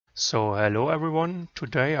So hello everyone,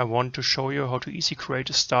 today I want to show you how to easily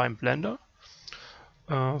create a star in Blender.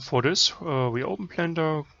 For this we open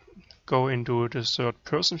Blender, go into the third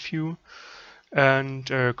person view and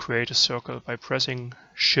create a circle by pressing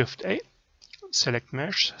Shift A, select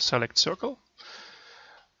mesh, select circle.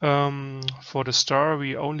 For the star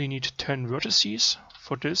we only need 10 vertices.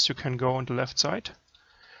 For this you can go on the left side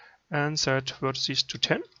and set vertices to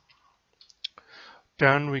 10.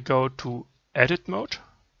 Then we go to edit mode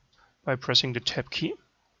by pressing the tab key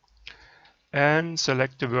and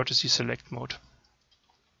select the vertices select mode.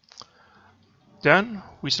 Then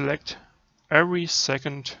we select every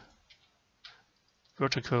second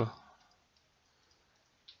vertical.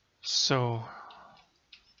 So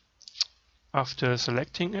after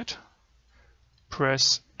selecting it,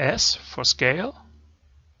 press S for scale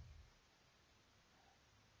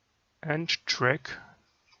and drag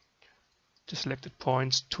the selected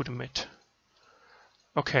points to the mid.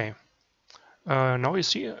 Okay. Now you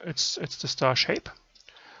see it's the star shape.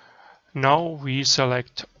 Now we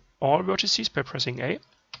select all vertices by pressing A.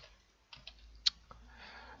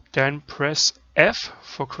 Then press F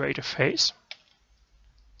for create a face.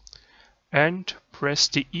 And press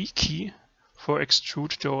the E key for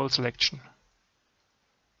extrude the whole selection.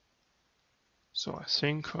 So I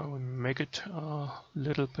think I will make it a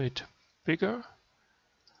little bit bigger.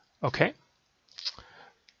 Okay.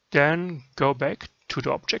 Then go back to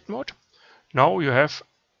the object mode. Now you have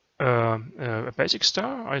a basic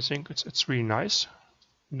star. I think it's really nice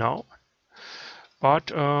now, but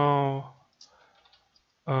for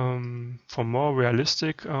more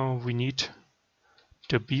realistic we need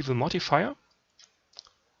the bevel modifier.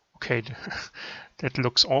 Okay, that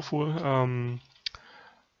looks awful,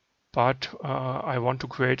 but I want to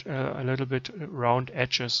create a little bit round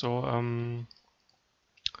edges, so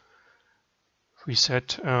we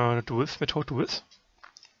set the width method to width.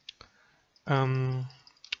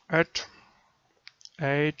 At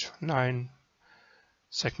 8-9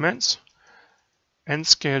 segments and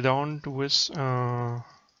scale down the width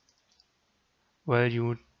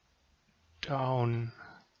value down.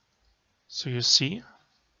 So you see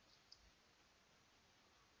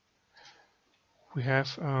we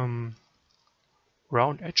have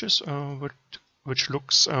round edges which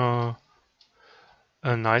looks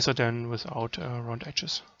nicer than without round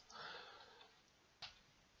edges.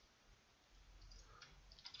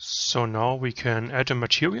 So now we can add a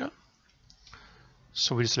material.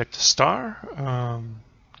 So we select the star,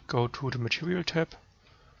 go to the material tab,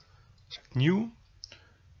 select new,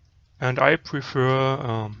 and I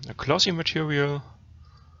prefer a glossy material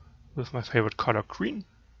with my favorite color green,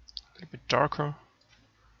 a little bit darker,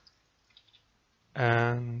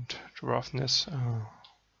 and the roughness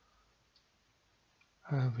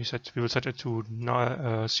we will set it to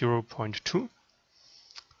 0.2.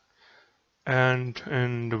 And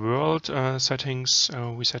in the world settings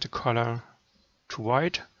we set the color to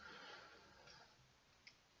white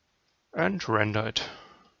and render it.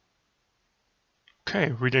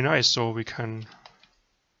 Okay, really nice. So we can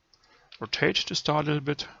rotate the star a little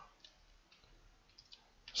bit.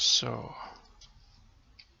 So,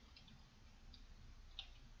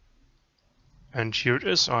 and here it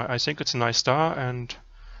is. I think it's a nice star, and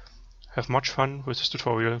have much fun with this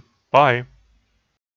tutorial. Bye!